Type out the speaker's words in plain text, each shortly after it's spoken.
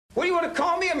What do you want to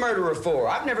call me a murderer for?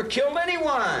 I've never killed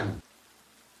anyone.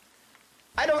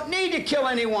 I don't need to kill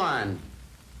anyone.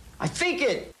 I think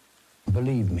it.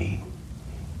 Believe me,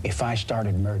 if I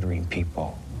started murdering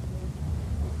people,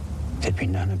 there'd be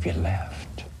none of you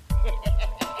left.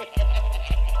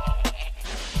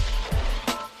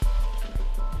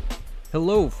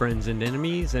 Hello, friends and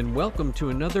enemies, and welcome to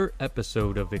another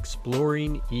episode of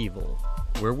Exploring Evil,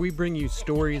 where we bring you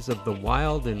stories of the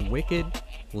wild and wicked,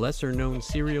 lesser-known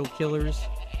serial killers,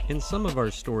 and some of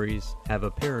our stories have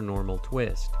a paranormal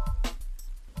twist.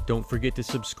 Don't forget to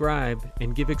subscribe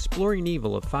and give Exploring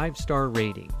Evil a 5-star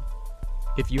rating.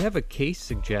 If you have a case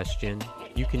suggestion,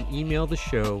 you can email the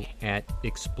show at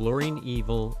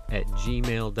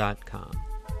exploringevil@gmail.com.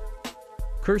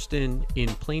 Kirsten in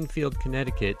Plainfield,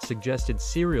 Connecticut suggested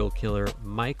serial killer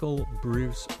Michael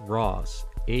Bruce Ross,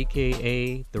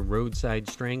 aka the Roadside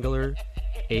Strangler,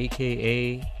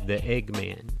 aka the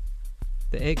Eggman.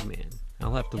 The Eggman.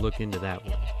 I'll have to look into that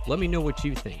one. Let me know what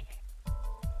you think.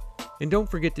 And don't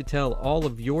forget to tell all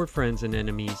of your friends and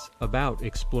enemies about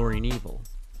Exploring Evil.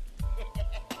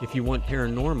 If you want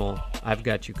paranormal, I've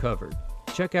got you covered.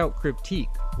 Check out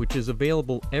Cryptique, which is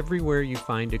available everywhere you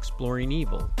find Exploring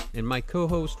Evil, and my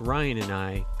co-host Ryan and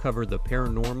I cover the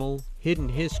paranormal, hidden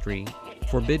history,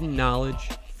 forbidden knowledge,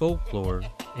 folklore,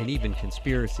 and even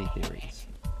conspiracy theories.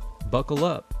 Buckle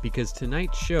up, because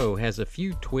tonight's show has a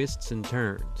few twists and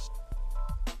turns.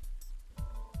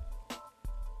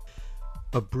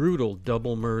 A brutal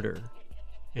double murder,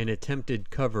 an attempted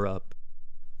cover-up,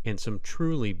 and some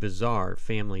truly bizarre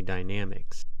family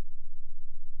dynamics.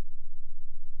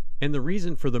 And the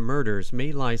reason for the murders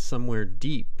may lie somewhere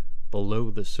deep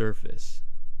below the surface,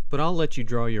 but I'll let you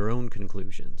draw your own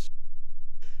conclusions.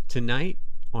 Tonight,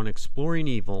 on Exploring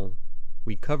Evil,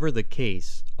 we cover the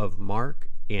case of Mark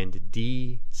and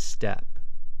Dee Stepp.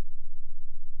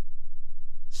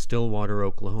 Stillwater,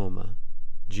 Oklahoma,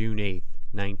 June 8th,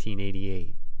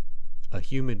 1988. A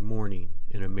humid morning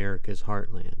in America's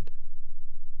heartland.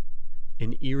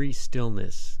 An eerie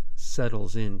stillness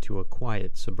settles into a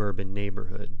quiet suburban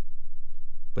neighborhood,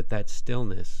 but that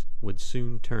stillness would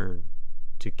soon turn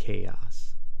to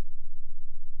chaos.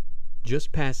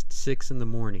 Just past 6 in the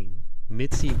morning,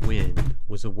 Mitzi Wynn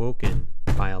was awoken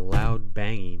by a loud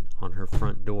banging on her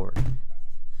front door.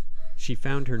 She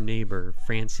found her neighbor,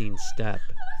 Francine Stepp,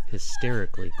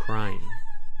 hysterically crying.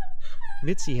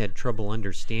 Mitzi had trouble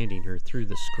understanding her through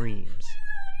the screams.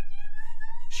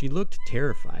 She looked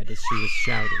terrified as she was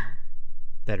shouting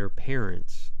that her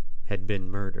parents had been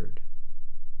murdered.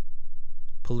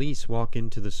 Police walk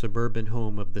into the suburban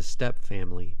home of the Stepp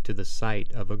family to the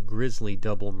site of a grisly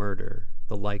double murder,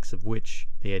 the likes of which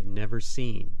they had never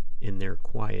seen in their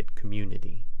quiet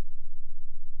community.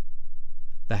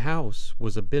 The house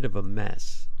was a bit of a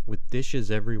mess, with dishes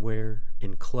everywhere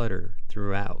and clutter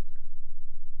throughout.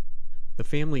 The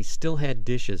family still had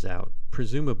dishes out,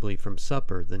 presumably from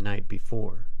supper the night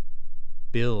before.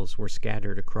 Bills were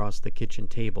scattered across the kitchen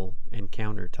table and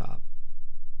countertop.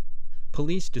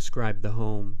 Police described the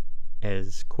home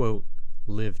as, quote,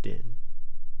 lived in.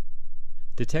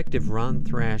 Detective Ron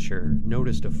Thrasher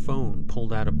noticed a phone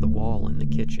pulled out of the wall in the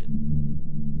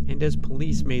kitchen. And as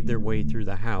police made their way through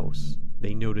the house,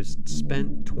 they noticed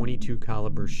spent .22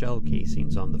 caliber shell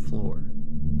casings on the floor.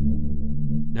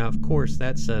 Now, of course,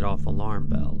 that set off alarm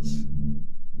bells.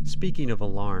 Speaking of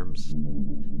alarms,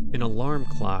 an alarm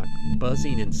clock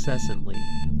buzzing incessantly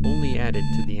only added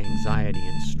to the anxiety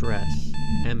and stress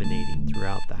emanating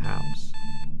throughout the house.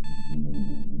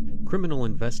 Criminal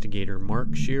investigator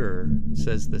Mark Shearer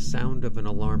says the sound of an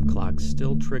alarm clock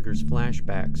still triggers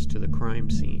flashbacks to the crime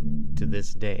scene to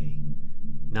this day,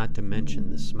 not to mention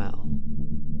the smell.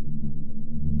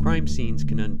 Crime scenes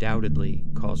can undoubtedly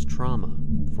cause trauma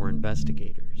for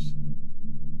investigators.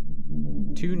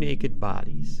 2 naked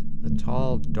bodies, a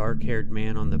tall, dark-haired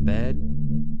man on the bed,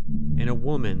 and a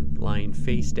woman lying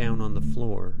face down on the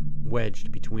floor,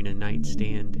 wedged between a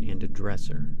nightstand and a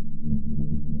dresser.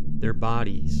 Their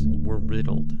bodies were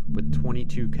riddled with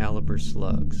 .22 caliber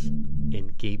slugs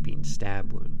and gaping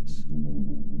stab wounds.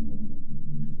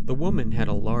 The woman had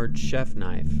a large chef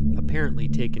knife, apparently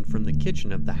taken from the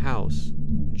kitchen of the house,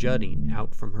 jutting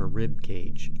out from her rib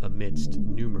cage amidst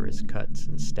numerous cuts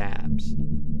and stabs.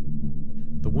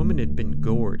 The woman had been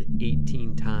gored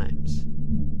 18 times.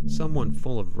 Someone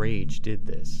full of rage did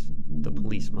this, the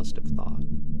police must have thought.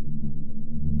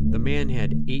 The man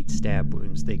had 8 stab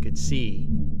wounds they could see,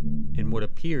 and what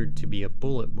appeared to be a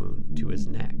bullet wound to his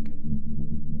neck.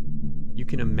 You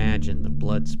can imagine the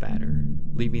blood spatter,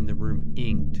 leaving the room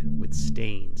inked with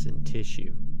stains and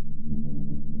tissue.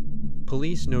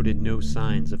 Police noted no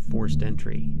signs of forced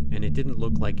entry, and it didn't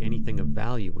look like anything of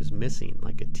value was missing,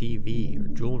 like a TV or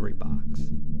jewelry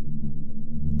box.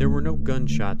 There were no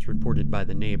gunshots reported by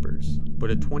the neighbors,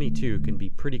 but a .22 can be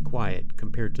pretty quiet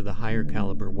compared to the higher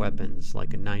caliber weapons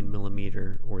like a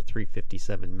 9mm or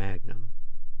 .357 Magnum.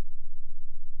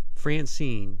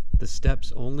 Francine, the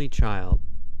Steppes' only child,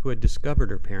 who had discovered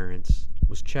her parents,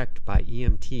 was checked by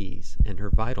EMTs and her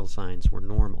vital signs were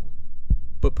normal.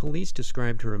 But police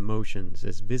described her emotions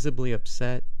as visibly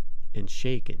upset and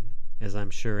shaken, as I'm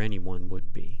sure anyone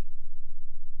would be.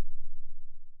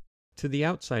 To the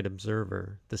outside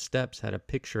observer, the Steppes had a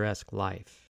picturesque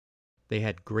life. They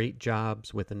had great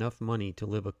jobs with enough money to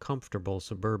live a comfortable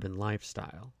suburban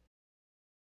lifestyle.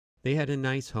 They had a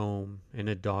nice home and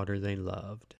a daughter they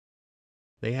loved.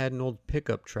 They had an old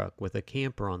pickup truck with a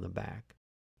camper on the back.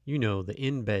 You know, the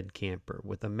in-bed camper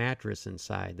with a mattress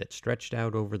inside that stretched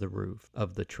out over the roof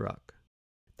of the truck.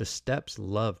 The Steppes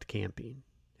loved camping,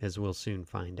 as we'll soon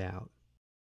find out.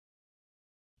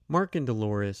 Mark and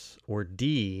Dolores, or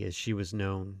Dee as she was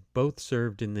known, both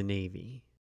served in the Navy.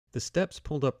 The Steppes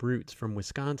pulled up roots from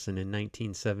Wisconsin in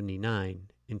 1979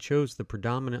 and chose the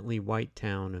predominantly white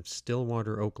town of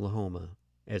Stillwater, Oklahoma,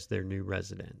 as their new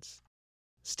residence.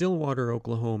 Stillwater,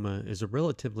 Oklahoma is a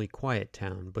relatively quiet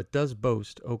town, but does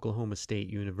boast Oklahoma State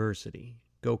University.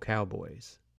 Go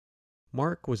Cowboys.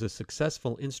 Mark was a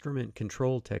successful instrument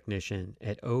control technician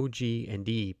at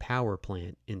OG&E Power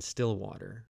Plant in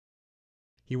Stillwater.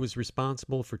 He was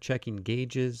responsible for checking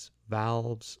gauges,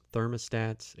 valves,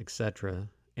 thermostats, etc.,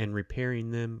 and repairing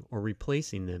them or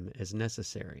replacing them as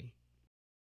necessary.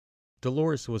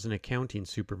 Dolores was an accounting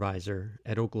supervisor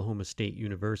at Oklahoma State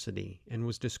University and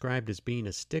was described as being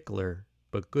a stickler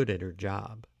but good at her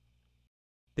job.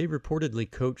 They reportedly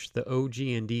coached the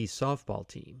OG&E softball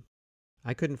team.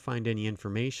 I couldn't find any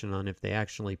information on if they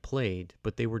actually played,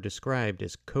 but they were described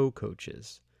as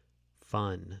co-coaches.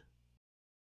 Fun.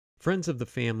 Friends of the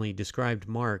family described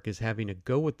Mark as having a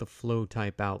go-with-the-flow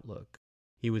type outlook.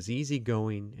 He was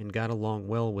easygoing and got along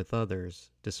well with others,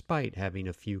 despite having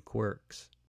a few quirks.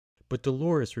 But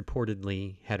Dolores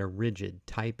reportedly had a rigid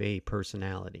Type A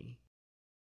personality.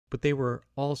 But they were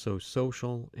also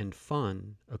social and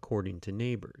fun, according to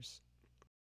neighbors.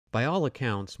 By all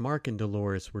accounts, Mark and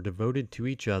Dolores were devoted to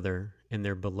each other and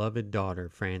their beloved daughter,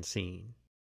 Francine.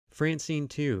 Francine,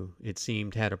 too, it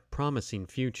seemed, had a promising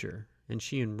future, and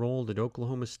she enrolled at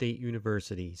Oklahoma State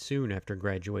University soon after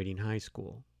graduating high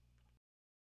school.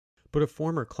 But a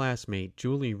former classmate,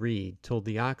 Julie Reed, told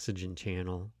the Oxygen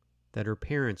Channel that her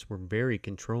parents were very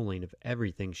controlling of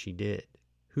everything she did,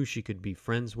 who she could be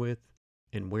friends with,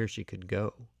 and where she could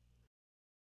go.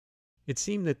 It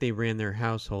seemed that they ran their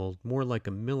household more like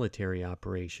a military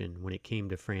operation when it came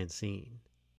to Francine.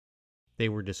 They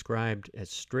were described as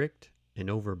strict and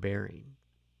overbearing.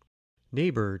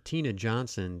 Neighbor Tina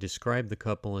Johnson described the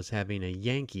couple as having a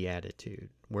Yankee attitude,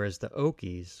 whereas the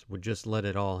Okies would just let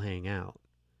it all hang out.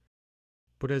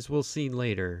 But as we'll see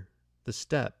later, the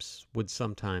Steppes would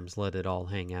sometimes let it all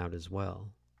hang out as well.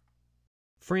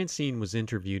 Francine was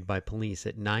interviewed by police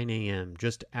at 9 a.m.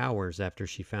 just hours after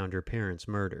she found her parents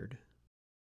murdered.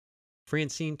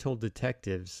 Francine told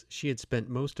detectives she had spent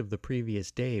most of the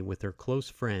previous day with her close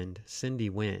friend,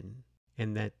 Cindy Wynn,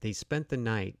 and that they spent the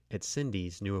night at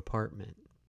Cindy's new apartment.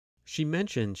 She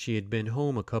mentioned she had been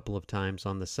home a couple of times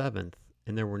on the 7th,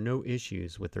 and there were no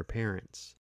issues with her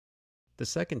parents. The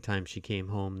second time she came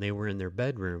home, they were in their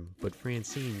bedroom, but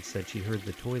Francine said she heard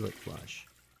the toilet flush.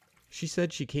 She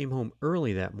said she came home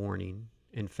early that morning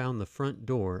and found the front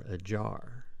door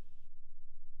ajar.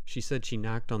 She said she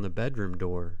knocked on the bedroom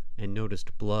door and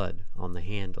noticed blood on the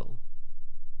handle.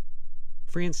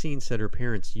 Francine said her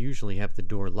parents usually have the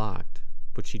door locked,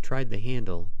 but she tried the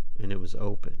handle and it was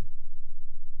open.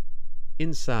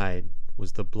 Inside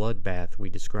was the bloodbath we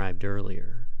described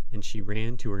earlier, and she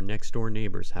ran to her next-door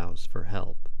neighbor's house for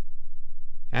help.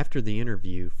 After the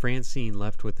interview, Francine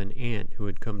left with an aunt who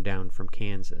had come down from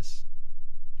Kansas.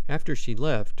 After she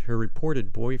left, her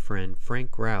reported boyfriend,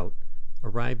 Frank Grout,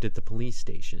 arrived at the police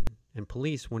station, and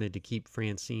police wanted to keep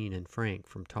Francine and Frank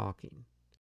from talking.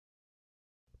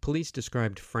 Police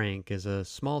described Frank as a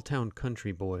small-town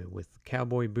country boy with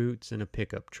cowboy boots and a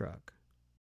pickup truck.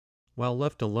 While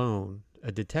left alone,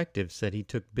 a detective said he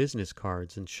took business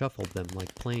cards and shuffled them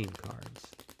like playing cards.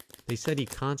 They said he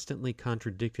constantly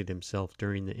contradicted himself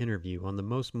during the interview on the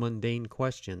most mundane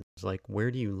questions like, "Where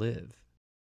do you live?"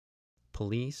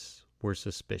 Police were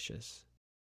suspicious.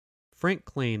 Frank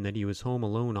claimed that he was home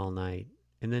alone all night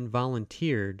and then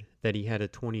volunteered that he had a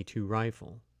 .22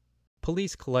 rifle.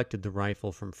 Police collected the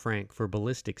rifle from Frank for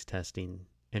ballistics testing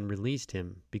and released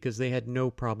him because they had no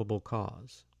probable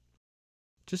cause.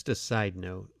 Just a side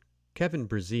note, Kevin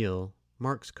Brazil,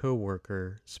 Mark's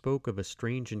co-worker, spoke of a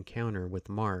strange encounter with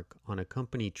Mark on a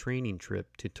company training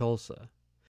trip to Tulsa.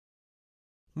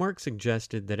 Mark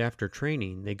suggested that after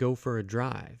training they go for a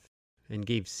drive, and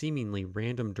gave seemingly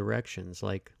random directions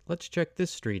like, let's check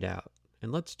this street out,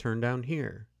 and let's turn down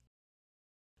here.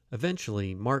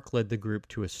 Eventually, Mark led the group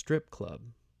to a strip club,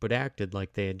 but acted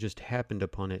like they had just happened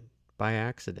upon it by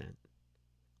accident.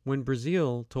 When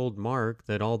Brazil told Mark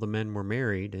that all the men were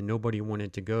married and nobody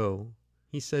wanted to go,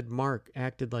 he said Mark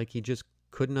acted like he just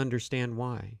couldn't understand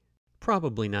why.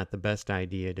 Probably not the best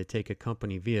idea to take a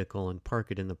company vehicle and park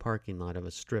it in the parking lot of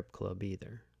a strip club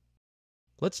either.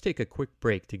 Let's take a quick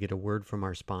break to get a word from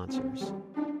our sponsors.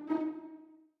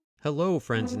 Hello,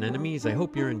 friends and enemies. I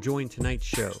hope you're enjoying tonight's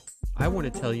show. I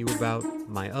want to tell you about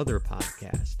my other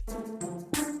podcast.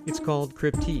 It's called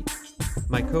Cryptique.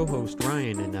 My co-host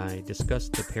Ryan and I discuss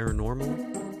the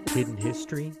paranormal, hidden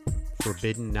history,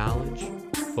 forbidden knowledge,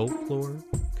 folklore,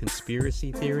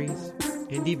 conspiracy theories,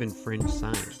 and even fringe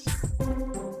science.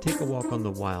 Take a walk on the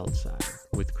wild side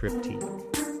with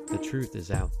Cryptique. The truth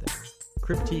is out there.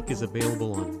 Cryptique is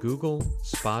available on Google,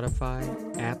 Spotify,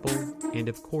 Apple, and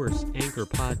of course Anchor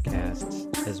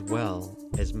Podcasts, as well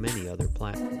as many other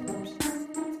platforms.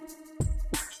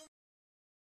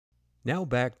 Now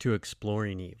back to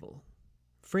exploring evil.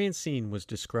 Francine was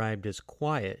described as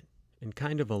quiet and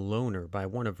kind of a loner by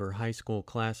one of her high school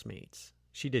classmates.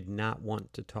 She did not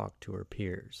want to talk to her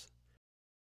peers.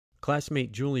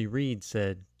 Classmate Julie Reed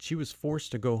said she was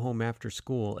forced to go home after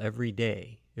school every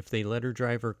day. If they let her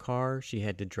drive her car, she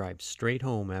had to drive straight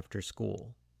home after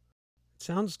school. It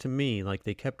sounds to me like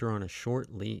they kept her on a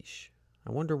short leash.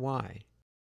 I wonder why.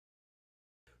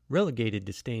 Relegated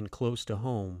to staying close to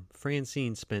home,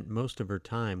 Francine spent most of her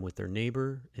time with her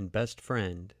neighbor and best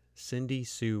friend, Cindy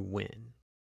Sue Wynn.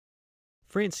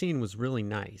 Francine was really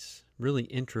nice, really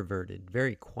introverted,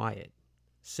 very quiet.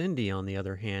 Cindy, on the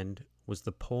other hand, was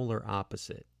the polar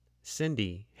opposite.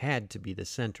 Cindy had to be the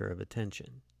center of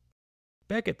attention.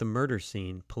 Back at the murder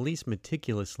scene, police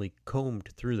meticulously combed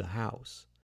through the house.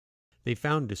 They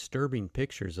found disturbing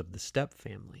pictures of the Stepp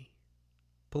family.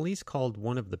 Police called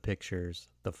one of the pictures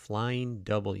the Flying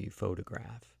W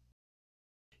photograph.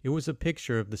 It was a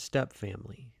picture of the Stepp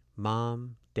family,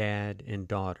 mom, dad, and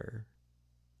daughter,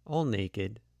 all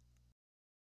naked.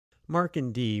 Mark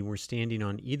and Dee were standing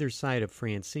on either side of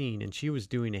Francine, and she was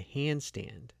doing a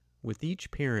handstand, with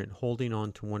each parent holding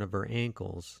on to one of her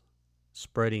ankles,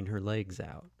 spreading her legs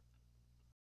out.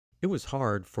 It was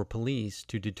hard for police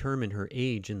to determine her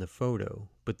age in the photo,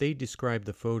 but they described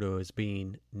the photo as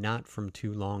being not from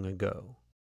too long ago.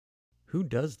 Who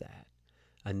does that?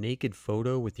 A naked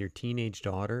photo with your teenage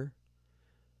daughter?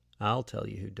 I'll tell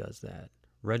you who does that.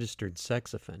 Registered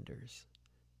sex offenders.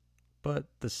 But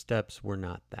the Stepps were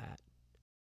not that.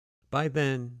 By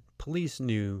then, police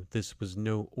knew this was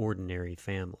no ordinary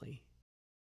family.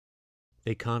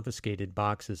 They confiscated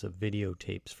boxes of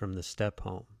videotapes from the Stepp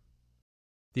home.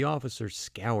 The officers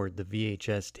scoured the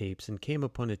VHS tapes and came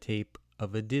upon a tape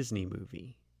of a Disney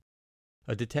movie.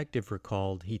 A detective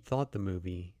recalled he thought the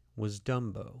movie was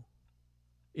Dumbo.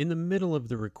 In the middle of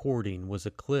the recording was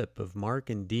a clip of Mark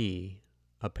and Dee,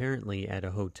 apparently at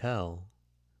a hotel,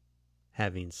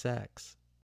 having sex.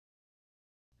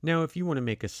 Now, if you want to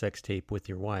make a sex tape with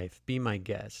your wife, be my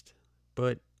guest,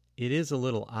 but it is a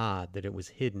little odd that it was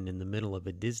hidden in the middle of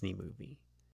a Disney movie.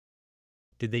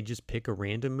 Did they just pick a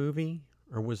random movie,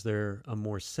 or was there a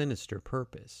more sinister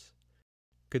purpose?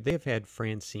 Could they have had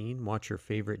Francine watch her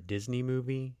favorite Disney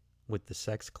movie with the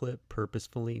sex clip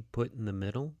purposefully put in the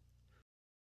middle?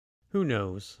 Who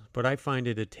knows, but I find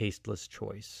it a tasteless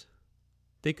choice.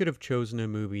 They could have chosen a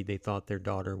movie they thought their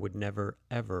daughter would never,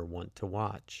 ever want to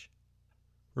watch.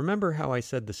 Remember how I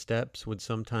said the Stepps would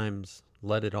sometimes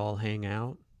let it all hang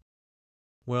out?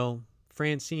 Well,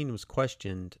 Francine was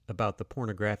questioned about the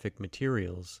pornographic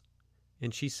materials,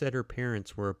 and she said her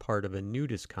parents were a part of a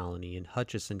nudist colony in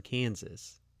Hutchinson,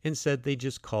 Kansas, and said they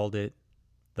just called it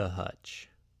the Hutch.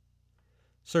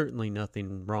 Certainly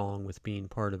nothing wrong with being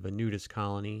part of a nudist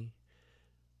colony,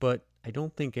 but I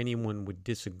don't think anyone would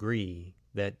disagree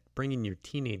that bringing your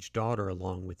teenage daughter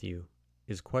along with you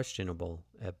is questionable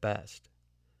at best.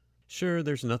 Sure,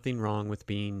 there's nothing wrong with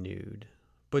being nude,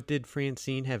 but did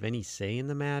Francine have any say in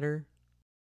the matter?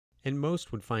 And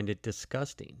most would find it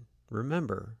disgusting.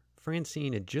 Remember,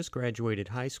 Francine had just graduated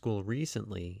high school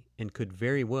recently and could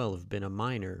very well have been a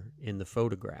minor in the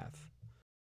photograph.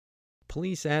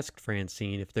 Police asked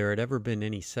Francine if there had ever been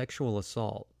any sexual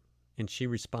assault, and she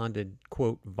responded,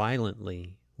 quote,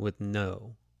 violently, with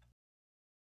no.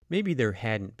 Maybe there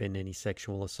hadn't been any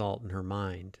sexual assault in her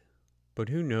mind, but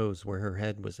who knows where her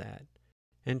head was at.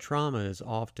 and trauma is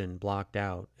often blocked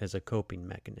out as a coping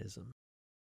mechanism.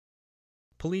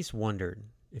 Police wondered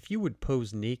if you would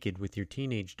pose naked with your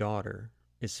teenage daughter,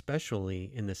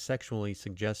 especially in the sexually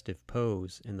suggestive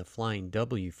pose in the Flying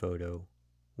W photo,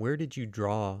 where did you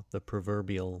draw the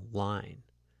proverbial line?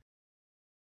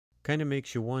 Kind of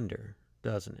makes you wonder,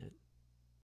 doesn't it?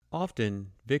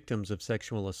 Often, victims of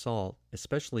sexual assault,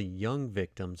 especially young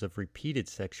victims of repeated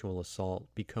sexual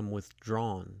assault, become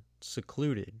withdrawn,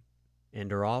 secluded,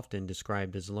 and are often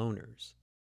described as loners.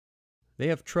 They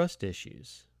have trust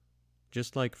issues,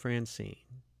 just like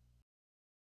Francine.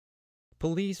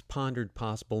 Police pondered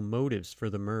possible motives for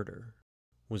the murder.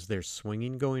 Was there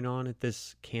swinging going on at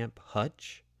this Camp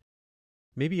Hutch?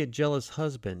 Maybe a jealous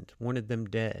husband wanted them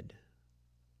dead.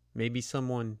 Maybe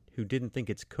someone who didn't think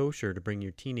it's kosher to bring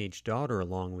your teenage daughter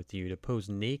along with you to pose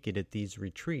naked at these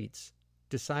retreats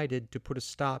decided to put a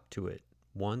stop to it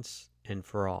once and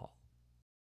for all.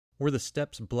 Were the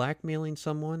Steps blackmailing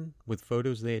someone with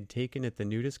photos they had taken at the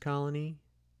nudist colony?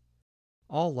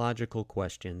 All logical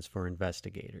questions for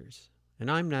investigators, and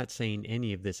I'm not saying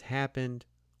any of this happened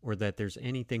or that there's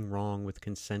anything wrong with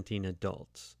consenting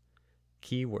adults.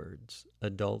 Keywords,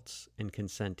 adults and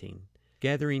consenting,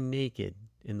 gathering naked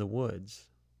in the woods,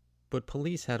 but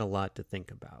police had a lot to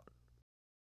think about.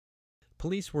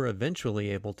 Police were eventually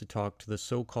able to talk to the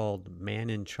so-called man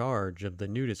in charge of the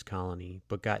nudist colony,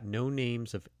 but got no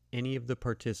names of any of the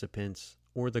participants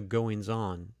or the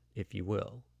goings-on, if you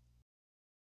will.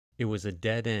 It was a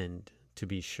dead end, to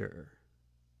be sure.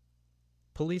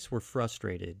 Police were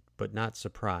frustrated, but not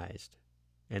surprised,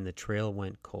 and the trail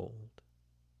went cold.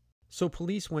 So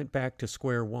police went back to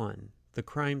square one, the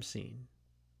crime scene.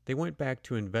 They went back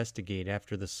to investigate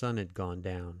after the sun had gone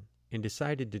down and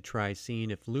decided to try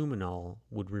seeing if luminol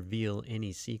would reveal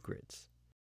any secrets.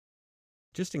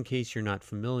 Just in case you're not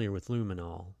familiar with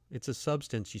luminol, it's a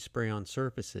substance you spray on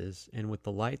surfaces, and with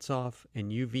the lights off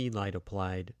and UV light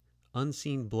applied,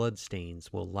 unseen blood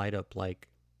stains will light up like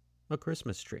a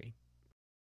Christmas tree.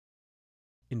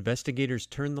 Investigators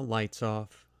turned the lights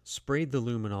off, sprayed the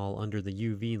luminol under the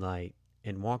UV light,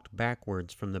 and walked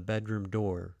backwards from the bedroom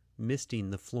door, misting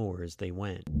the floor as they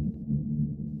went.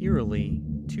 Eerily,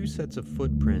 two sets of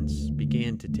footprints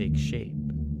began to take shape,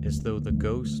 as though the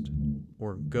ghost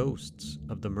or ghosts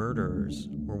of the murderers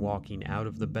were walking out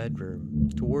of the bedroom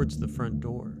towards the front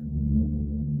door.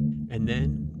 And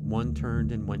then one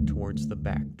turned and went towards the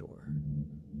back door.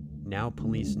 Now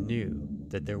police knew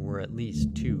that there were at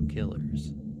least two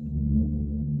killers.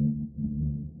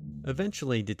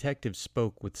 Eventually, detectives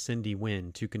spoke with Cindy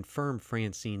Wynn to confirm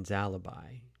Francine's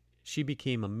alibi. She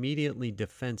became immediately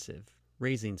defensive,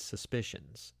 raising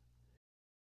suspicions.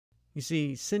 You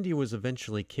see, Cindy was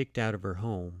eventually kicked out of her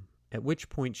home, at which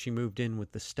point she moved in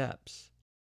with the Steps.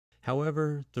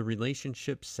 However, the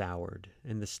relationship soured,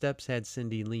 and the Steps had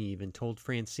Cindy leave and told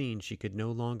Francine she could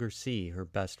no longer see her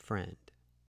best friend.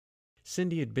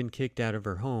 Cindy had been kicked out of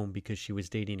her home because she was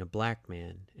dating a black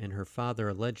man, and her father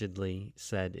allegedly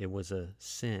said it was a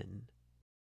sin.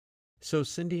 So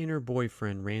Cindy and her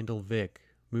boyfriend, Randall Vick,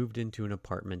 moved into an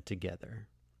apartment together.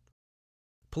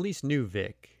 Police knew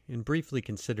Vick and briefly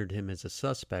considered him as a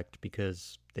suspect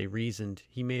because they reasoned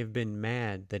he may have been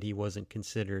mad that he wasn't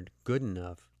considered good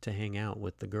enough to hang out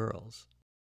with the girls.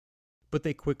 But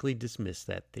they quickly dismissed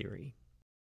that theory.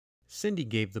 Cindy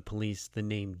gave the police the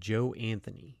name Joe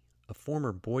Anthony, a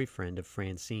former boyfriend of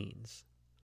Francine's.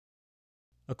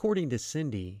 According to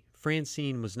Cindy,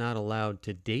 Francine was not allowed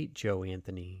to date Joe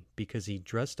Anthony because he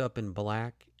dressed up in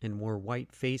black and wore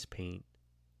white face paint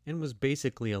and was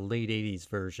basically a late 80s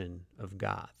version of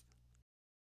goth.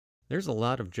 There's a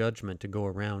lot of judgment to go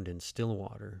around in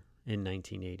Stillwater in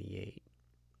 1988.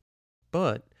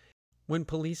 But when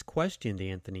police questioned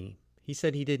Anthony, he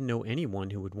said he didn't know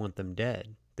anyone who would want them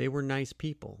dead. They were nice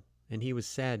people, and he was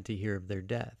sad to hear of their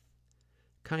death.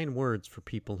 Kind words for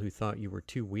people who thought you were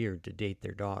too weird to date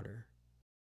their daughter.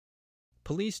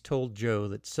 Police told Joe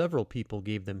that several people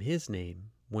gave them his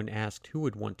name when asked who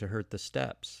would want to hurt the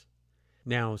Steps.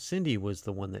 Now, Cindy was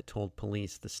the one that told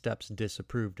police the Steps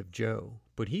disapproved of Joe,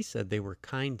 but he said they were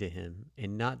kind to him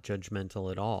and not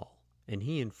judgmental at all, and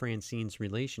he and Francine's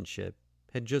relationship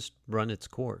had just run its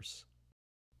course.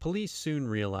 Police soon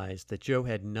realized that Joe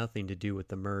had nothing to do with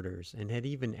the murders and had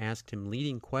even asked him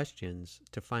leading questions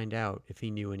to find out if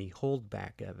he knew any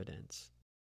holdback evidence.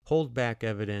 Holdback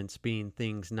evidence being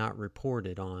things not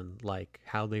reported on, like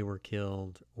how they were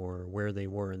killed or where they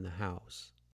were in the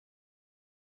house.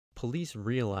 Police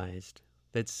realized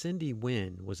that Cindy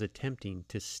Wynn was attempting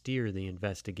to steer the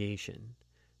investigation,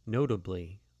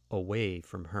 notably away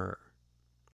from her.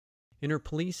 In her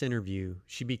police interview,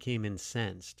 she became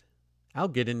incensed, "I'll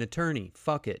get an attorney.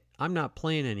 Fuck it. I'm not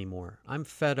playing anymore. I'm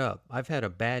fed up. I've had a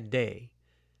bad day,"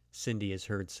 Cindy is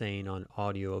heard saying on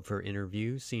audio of her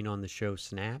interview seen on the show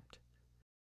Snapped.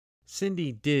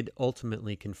 Cindy did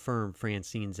ultimately confirm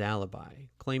Francine's alibi,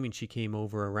 claiming she came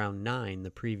over around 9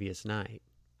 the previous night.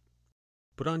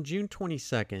 But on June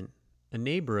 22nd, a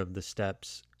neighbor of the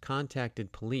Steps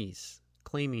contacted police,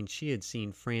 claiming she had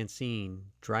seen Francine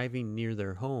driving near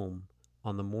their home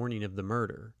on the morning of the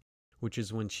murder, which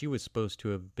is when she was supposed to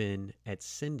have been at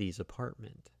Cindy's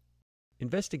apartment.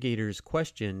 Investigators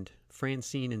questioned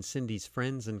Francine and Cindy's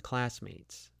friends and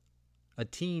classmates. A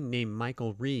teen named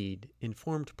Michael Reed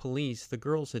informed police the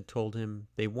girls had told him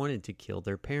they wanted to kill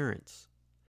their parents.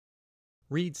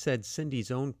 Reed said Cindy's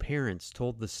own parents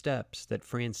told the Steps that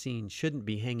Francine shouldn't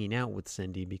be hanging out with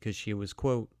Cindy because she was,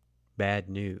 quote, bad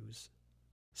news.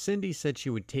 Cindy said she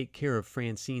would take care of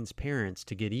Francine's parents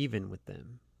to get even with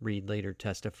them, Reed later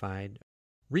testified.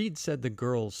 Reed said the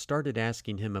girls started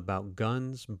asking him about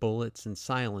guns, bullets, and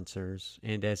silencers,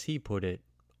 and as he put it,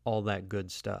 all that good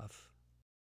stuff.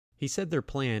 He said their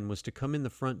plan was to come in the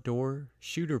front door,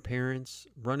 shoot her parents,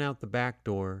 run out the back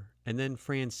door, and then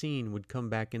Francine would come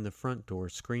back in the front door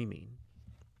screaming.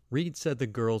 Reed said the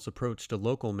girls approached a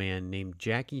local man named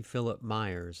Jackie Philip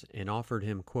Myers and offered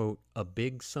him, quote, a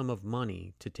big sum of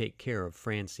money to take care of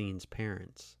Francine's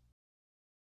parents.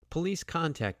 Police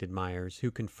contacted Myers,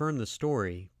 who confirmed the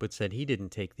story, but said he didn't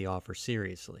take the offer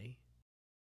seriously.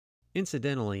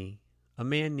 Incidentally, a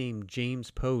man named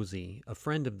James Posey, a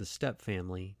friend of the Stepp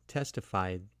family,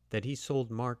 testified that he sold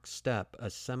Mark Stepp a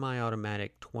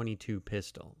semi-automatic .22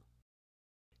 pistol.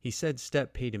 He said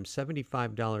Stepp paid him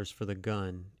 $75 for the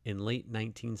gun in late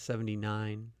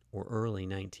 1979 or early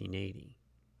 1980.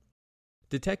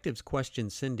 Detectives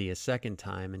questioned Cindy a second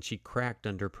time and she cracked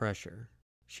under pressure.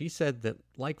 She said that,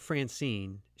 like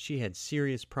Francine, she had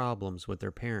serious problems with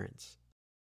her parents.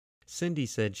 Cindy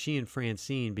said she and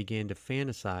Francine began to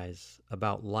fantasize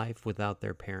about life without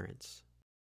their parents.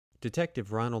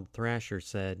 Detective Ronald Thrasher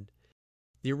said,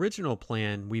 "The original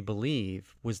plan, we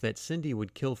believe, was that Cindy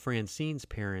would kill Francine's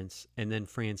parents and then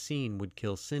Francine would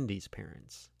kill Cindy's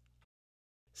parents.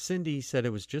 Cindy said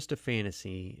it was just a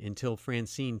fantasy until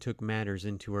Francine took matters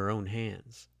into her own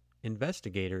hands.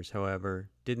 Investigators, however,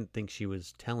 didn't think she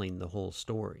was telling the whole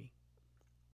story."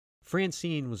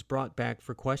 Francine was brought back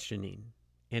for questioning,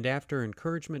 and after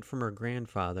encouragement from her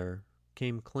grandfather,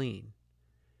 came clean.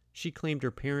 She claimed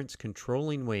her parents'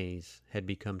 controlling ways had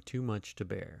become too much to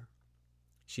bear.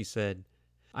 She said,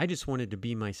 "I just wanted to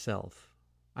be myself.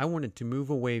 I wanted to move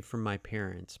away from my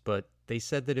parents, but they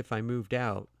said that if I moved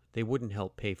out, they wouldn't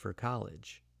help pay for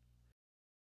college."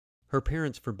 Her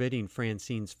parents forbidding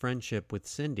Francine's friendship with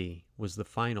Cindy was the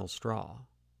final straw.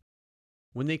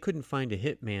 When they couldn't find a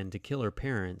hitman to kill her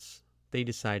parents, they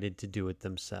decided to do it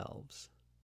themselves.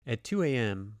 At 2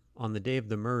 a.m. on the day of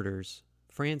the murders,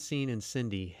 Francine and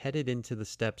Cindy headed into the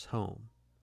Steps' home.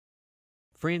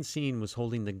 Francine was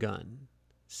holding the gun.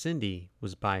 Cindy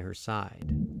was by her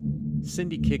side.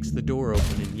 Cindy kicks the door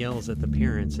open and yells at the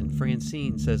parents, and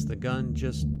Francine says the gun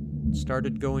just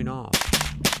started going off.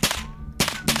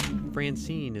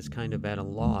 Francine is kind of at a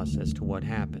loss as to what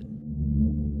happened.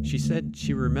 She said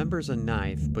she remembers a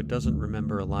knife but doesn't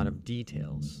remember a lot of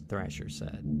details, Thrasher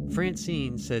said.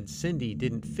 Francine said Cindy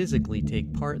didn't physically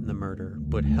take part in the murder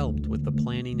but helped with the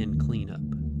planning and cleanup.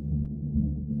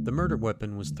 The murder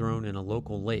weapon was thrown in a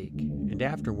local lake, and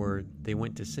afterward they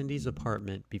went to Cindy's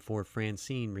apartment before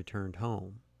Francine returned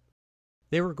home.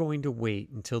 They were going to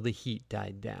wait until the heat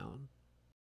died down.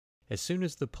 As soon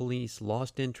as the police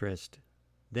lost interest,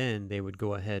 then they would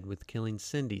go ahead with killing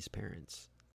Cindy's parents.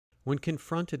 When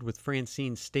confronted with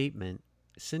Francine's statement,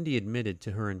 Cindy admitted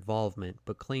to her involvement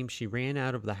but claimed she ran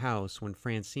out of the house when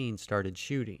Francine started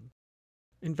shooting.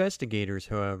 Investigators,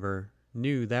 however,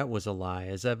 knew that was a lie,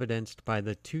 as evidenced by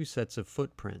the 2 sets of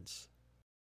footprints.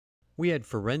 "We had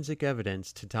forensic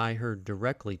evidence to tie her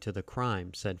directly to the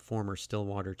crime," said former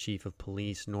Stillwater Chief of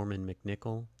Police Norman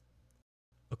McNichol.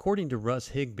 According to Russ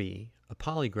Higbee, a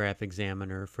polygraph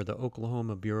examiner for the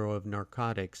Oklahoma Bureau of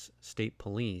Narcotics State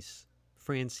Police,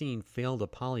 Francine failed a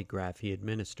polygraph he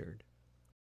administered.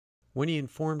 When he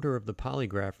informed her of the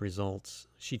polygraph results,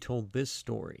 she told this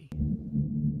story.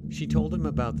 She told him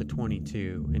about the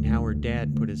 .22 and how her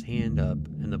dad put his hand up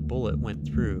and the bullet went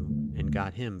through and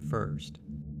got him first.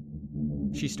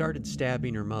 She started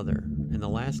stabbing her mother, and the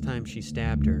last time she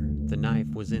stabbed her, the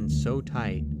knife was in so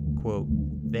tight, quote,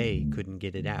 they couldn't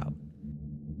get it out,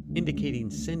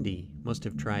 indicating Cindy must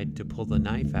have tried to pull the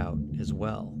knife out as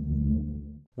well.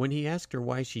 When he asked her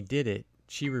why she did it,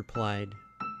 she replied,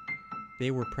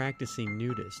 "They were practicing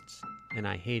nudists, and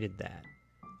I hated that.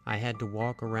 I had to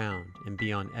walk around and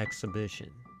be on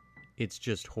exhibition. It's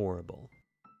just horrible.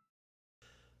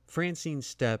 Francine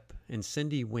Stepp and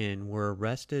Cindy Wynn were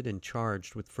arrested and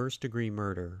charged with first-degree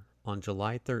murder on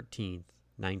July 13,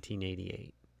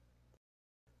 1988.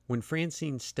 When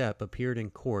Francine Stepp appeared in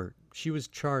court, she was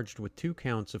charged with 2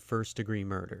 counts of first-degree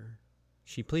murder.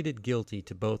 She pleaded guilty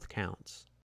to both counts.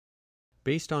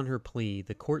 Based on her plea,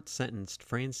 the court sentenced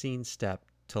Francine Stepp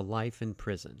to life in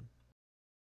prison.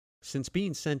 Since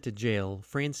being sent to jail,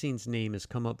 Francine's name has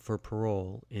come up for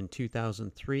parole in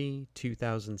 2003,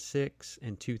 2006,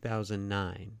 and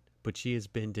 2009, but she has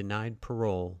been denied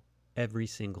parole every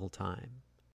single time.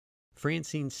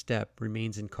 Francine Stepp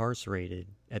remains incarcerated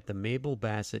at the Mabel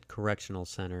Bassett Correctional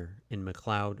Center in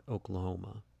McLeod,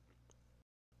 Oklahoma.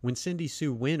 When Cindy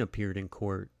Sue Wynn appeared in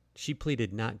court, she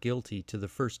pleaded not guilty to the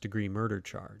first-degree murder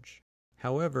charge.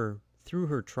 However, through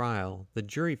her trial, the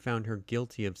jury found her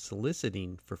guilty of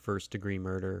soliciting for first-degree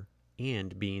murder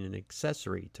and being an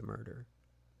accessory to murder.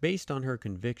 Based on her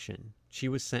conviction, she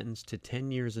was sentenced to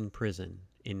 10 years in prison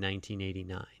in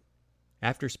 1989.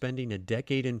 After spending a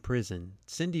decade in prison,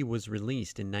 Cindy was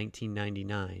released in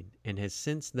 1999 and has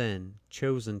since then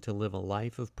chosen to live a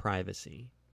life of privacy.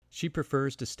 She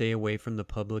prefers to stay away from the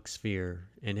public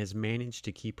sphere and has managed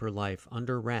to keep her life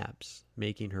under wraps,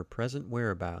 making her present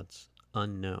whereabouts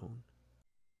unknown.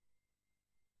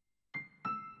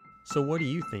 So what do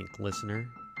you think, listener?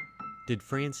 Did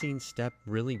Francine Stepp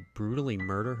really brutally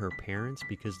murder her parents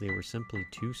because they were simply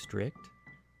too strict?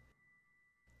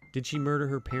 Did she murder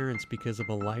her parents because of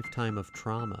a lifetime of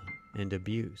trauma and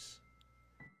abuse?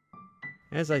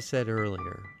 As I said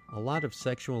earlier, a lot of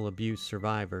sexual abuse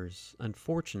survivors,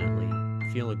 unfortunately,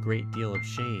 feel a great deal of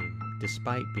shame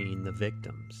despite being the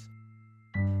victims.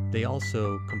 They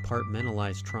also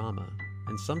compartmentalize trauma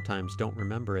and sometimes don't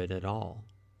remember it at all.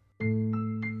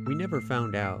 We never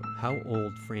found out how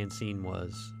old Francine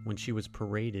was when she was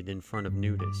paraded in front of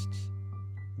nudists.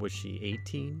 Was she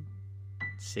 18?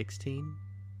 16?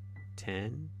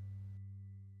 10?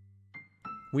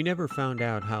 We never found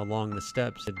out how long the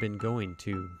Stepps had been going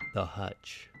to the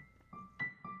hutch.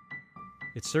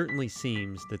 It certainly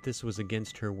seems that this was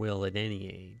against her will at any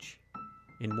age.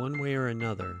 In one way or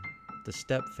another, the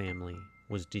Stepp family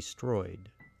was destroyed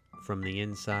from the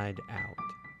inside out.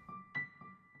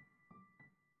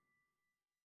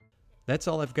 That's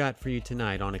all I've got for you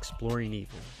tonight on Exploring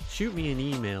Evil. Shoot me an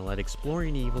email at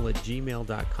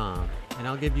exploringevil@gmail.com and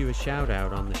I'll give you a shout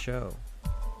out on the show.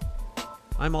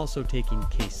 I'm also taking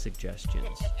case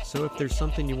suggestions, so if there's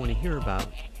something you want to hear about,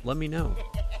 let me know.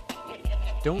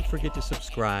 Don't forget to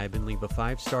subscribe and leave a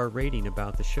 5-star rating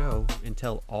about the show and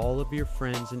tell all of your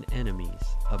friends and enemies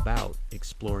about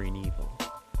Exploring Evil.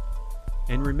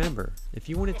 And remember, if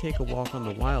you want to take a walk on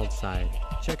the wild side,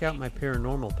 check out my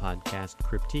paranormal podcast,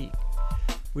 Cryptique.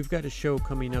 We've got a show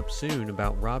coming up soon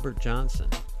about Robert Johnson.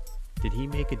 Did he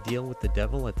make a deal with the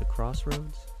devil at the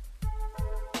crossroads?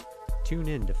 Tune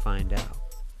in to find out.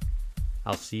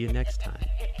 I'll see you next time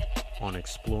on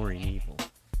Exploring Evil.